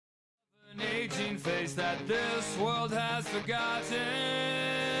raging face that this world has forgotten.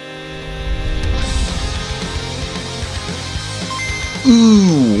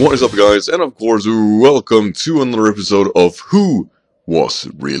 What is up, guys? And of course, welcome to another episode of Who Was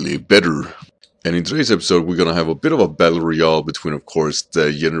Really Better. And in today's episode, we're gonna have a bit of a battle royale between, of course,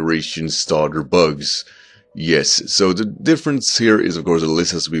 the generation starter bugs. Yes, so the difference here is, of course, the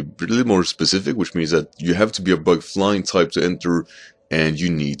list has to be a little more specific, which means that you have to be a bug flying type to enter, and you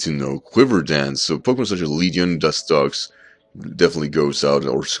need to know Quiver Dance. So Pokemon such as Legion, Dustox, definitely goes out,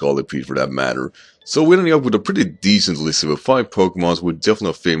 or Scolipede for that matter. So we're ending up with a pretty decent list of 5 Pokemons, with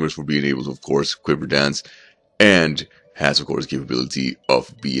definitely famous for being able to, of course, Quiver Dance, and has, of course, the capability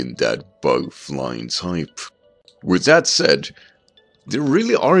of being that bug flying type. With that said, there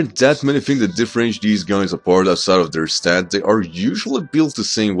really aren't that many things that differentiate these guys apart outside of their stat. They are usually built the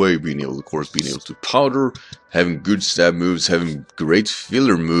same way, being able to powder, having good stab moves, having great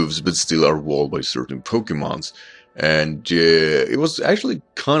filler moves, but still are walled by certain Pokemons. And it was actually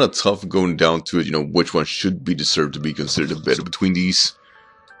kind of tough going down to it, which one should be deserved to be considered better between these.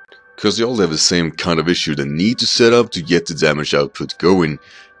 Because they all have the same kind of issue, the need to set up to get the damage output going.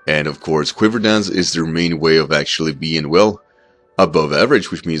 And of course, Quiver Dance is their main way of actually being, well, above average,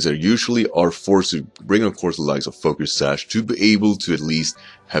 which means they usually are forced to bring, of course, the likes of Focus Sash to be able to at least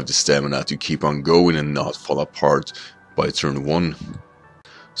have the stamina to keep on going and not fall apart by turn 1.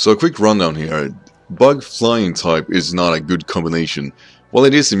 So a quick rundown here. Bug flying type is not a good combination. While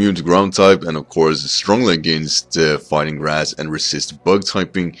it is immune to ground type and of course strongly against fighting grass and resist bug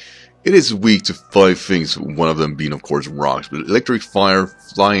typing, it is weak to 5 things, one of them being of course rocks. But electric, fire,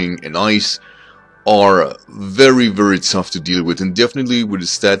 flying and ice are very, very tough to deal with, and definitely with the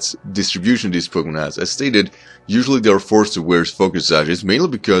stats distribution this Pokemon has. As stated, usually they are forced to wear Focus Sashes, mainly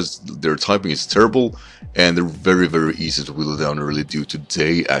because their typing is terrible, and they're very, very easy to whittle down early due to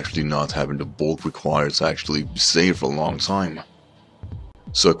they actually not having the bulk required to actually stay for a long time.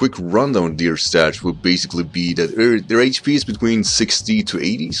 So a quick rundown of their stats would basically be that their HP is between 60 to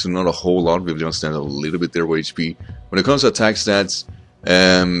 80, so not a whole lot. We've just stand out a little bit there with HP. When it comes to attack stats,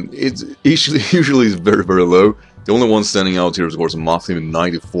 it's usually is very, very low. The only one standing out here is of course Mothim in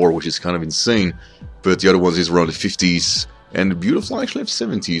 94, which is kind of insane, but the other ones is around the 50s, and Beautiful actually have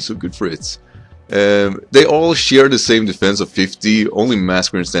 70, so good for it. They all share the same defense of 50, only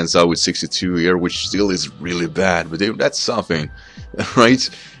Masquerain stands out with 62 here, which still is really bad, but that's something, right?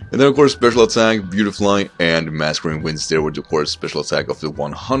 And then of course special attack, Beautifly, and Masquerain wins there with of course special attack of the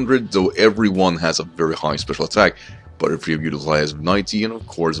 100, though everyone has a very high special attack. Butterfree and Beautifly has 90, and of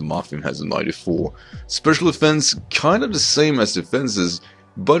course Mothim has a 94. Special defense, kind of the same as defenses.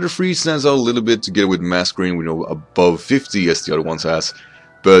 Butterfree stands out a little bit together with Masquerain, above 50 as the other ones has.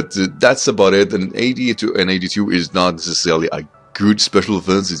 But that's about it. And 80 to an 82 is not necessarily a good special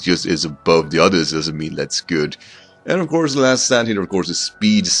defense, it just is above the others, doesn't mean that's good. And of course the last stat here, of course, is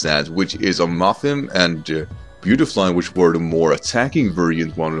speed stat, which is on Mothim and Beautifly, which were the more attacking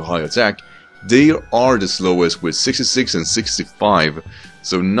variant, one with high attack. They are the slowest with 66 and 65,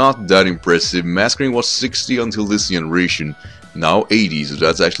 so not that impressive. Masquerain was 60 until this generation, now 80, so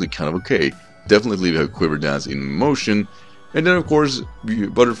that's actually kind of okay. Definitely have Quiver Dance in motion. And then of course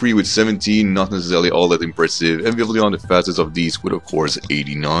Butterfree with 17, not necessarily all that impressive, and Vivillon the fastest of these with of course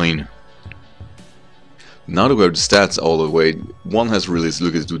 89. Now that we have the stats all the way, one has to really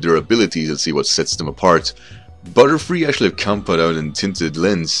look into their abilities and see what sets them apart. Butterfree actually have Competetive and Tinted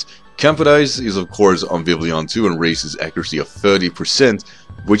Lens. Competetive is of course on Vivillon 2 and raises accuracy of 30%,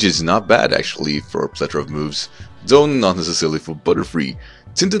 which is not bad actually for a plethora of moves, though not necessarily for Butterfree.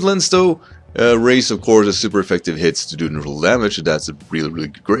 Tinted Lens though, raise of course a super effective hits to do neutral damage, so that's really, really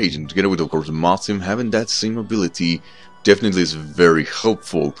great, and together with of course Mothim having that same ability definitely is very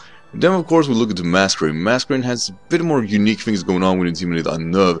helpful. And then of course we look into Masquerain. Masquerain has a bit more unique things going on with Intimidate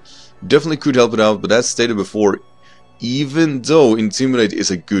and Nerve. Definitely could help it out, but as stated before, even though Intimidate is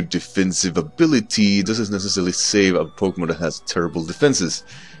a good defensive ability, it doesn't necessarily save a Pokemon that has terrible defenses.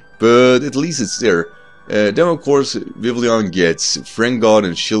 But at least it's there. Then of course Vivillon gets Frengod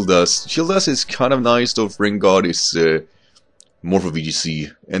and Shieldust. Shieldust is kind of nice, though Frengod is more for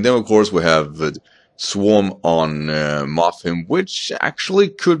VGC. And then of course we have Swarm on Mothim, which actually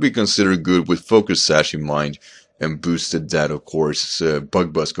could be considered good with Focus Sash in mind, and boosted that of course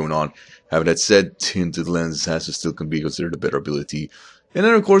Bug Buzz going on. Having that said, Tinted Lens has to still can be considered a better ability. And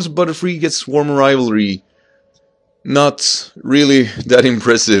then of course Butterfree gets Swarm Rivalry. Not really that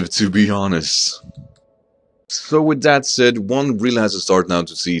impressive, to be honest. So with that said, one really has to start now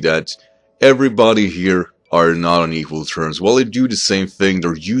to see that everybody here are not on equal terms. While they do the same thing,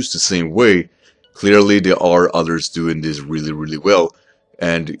 they're used the same way, clearly there are others doing this really, really well.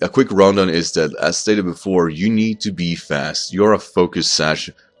 And a quick rundown is that, as stated before, you need to be fast. You're a focus sash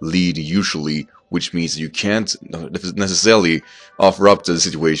lead usually, which means you can't necessarily offer up to the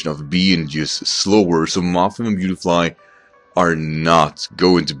situation of being just slower. So Muffin and Beautifly are not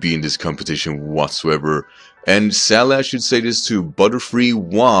going to be in this competition whatsoever. And sadly, I should say this too, Butterfree,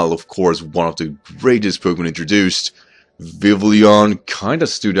 while of course one of the greatest Pokemon introduced, Vivillon kinda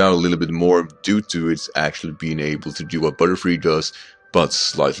stood out a little bit more due to its actually being able to do what Butterfree does, but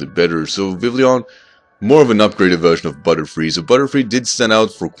slightly better. So Vivillon, more of an upgraded version of Butterfree. So Butterfree did stand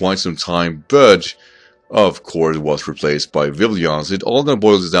out for quite some time, but of course was replaced by Vivillon. So it all gonna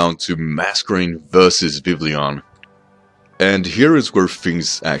boils down to Masquerain versus Vivillon. And here is where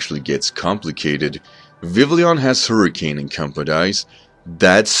things actually gets complicated. Vivillon has Hurricane and Competetive.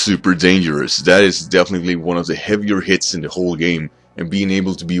 That's super dangerous. That is definitely one of the heavier hits in the whole game. And being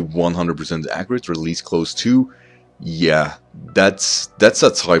able to be 100% accurate, or at least close to, yeah, that's a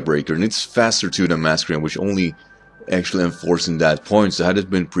tiebreaker. And it's faster too than Masquerain, which only actually enforcing that point. So had it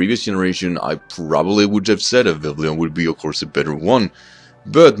been previous generation, I probably would have said that Vivillon would be of course a better one.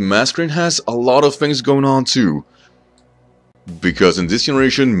 But Masquerain has a lot of things going on too. Because in this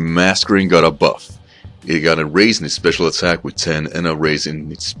generation, Masquerain got a buff. It got a raise in its special attack with 10 and a raise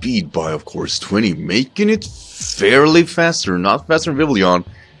in its speed by of course 20, making it fairly faster, not faster than Vivillon,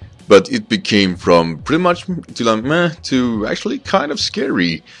 but it became from pretty much to like meh to actually kind of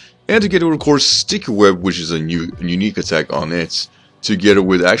scary. And together with of course Sticky Web, which is a unique attack on it, together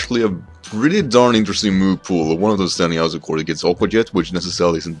with actually a pretty darn interesting move pool. One of those standing out, of course, it gets Aqua Jet, which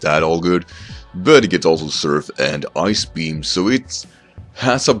necessarily isn't that all good, but it gets also Surf and Ice Beam, so it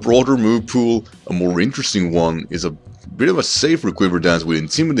has a broader move pool. A more interesting one is a bit of a safer Quiver Dance with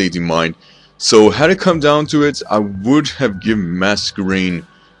Intimidate in mind. So had it come down to it, I would have given Masquerain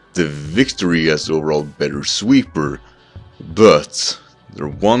the victory as the overall better sweeper. But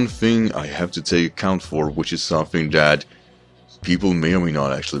there's one thing I have to take account for, which is something that people may or may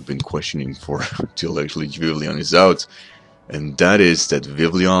not actually have been questioning for until actually Vivillon is out. And that is that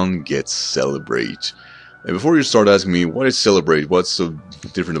Vivillon gets Celebrate. And before you start asking me, what is Celebrate? What's so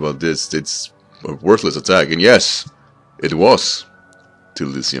different about this? It's a worthless attack. And yes, it was.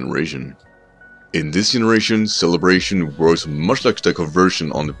 Till this generation. In this generation, Celebration works much like the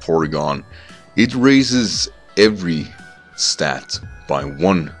conversion on the Porygon. It raises every stat by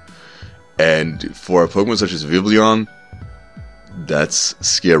 1. And for a Pokemon such as Vivillon, that's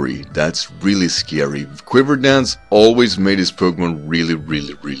scary. That's really scary. Quiver Dance always made his Pokemon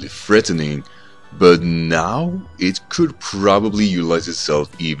really threatening. But now, it could probably utilize itself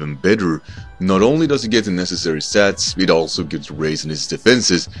even better. Not only does it get the necessary stats, it also gets raised in its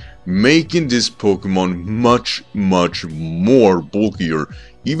defenses, making this Pokemon much more bulkier.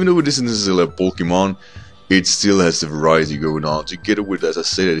 Even though it isn't necessarily a Pokemon, it still has the variety going on, together with, as I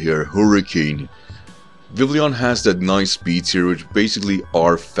stated here, Hurricane. Vivillon has that nice speed here, which basically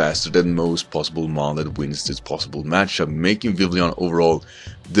are faster than most possible mon that wins this possible matchup, making Vivillon overall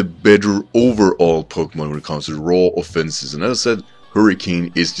the better overall Pokemon when it comes to raw offenses. And as I said,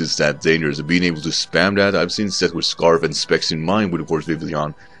 Hurricane is just that dangerous. And being able to spam that, I've seen set with Scarf and Specs in mind with of course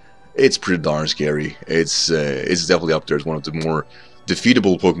Vivillon. It's pretty darn scary. It's definitely up there as one of the more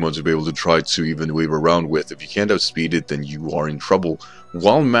defeatable Pokemon to be able to try to even wave around with. If you can't outspeed it, then you are in trouble.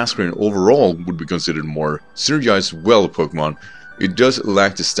 While Masquerain overall would be considered more synergized well Pokemon, it does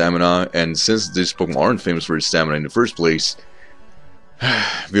lack the stamina, and since this Pokemon aren't famous for its stamina in the first place,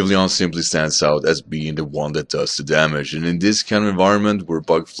 Vivillon simply stands out as being the one that does the damage. And in this kind of environment where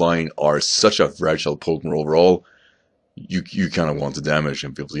Bug Flying are such a fragile Pokemon overall, you kind of want the damage,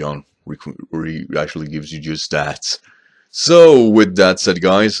 and Vivillon actually gives you just that. So, with that said,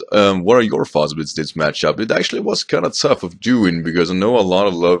 guys, what are your thoughts about this matchup? It actually was kind of tough of doing, because I know a lot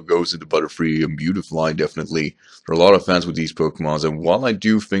of love goes into Butterfree and Beautifly, definitely. There are a lot of fans with these Pokemons, and while I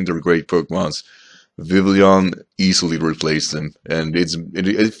do think they're great Pokemons, Vivillon easily replaced them. And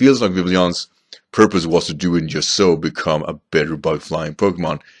it feels like Vivillon's purpose was to do it just so, become a better Bug-Flying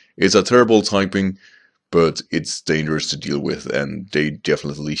Pokemon. It's a terrible typing, but it's dangerous to deal with, and they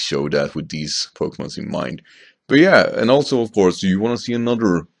definitely show that with these Pokemons in mind. But yeah, and also, of course, do you want to see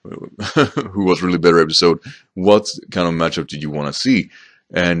another Who Was Really Better episode? What kind of matchup did you want to see?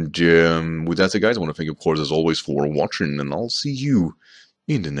 And with that said, guys, I want to thank you, of course, as always, for watching, and I'll see you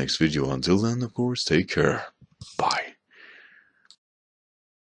in the next video. Until then, of course, take care. Bye.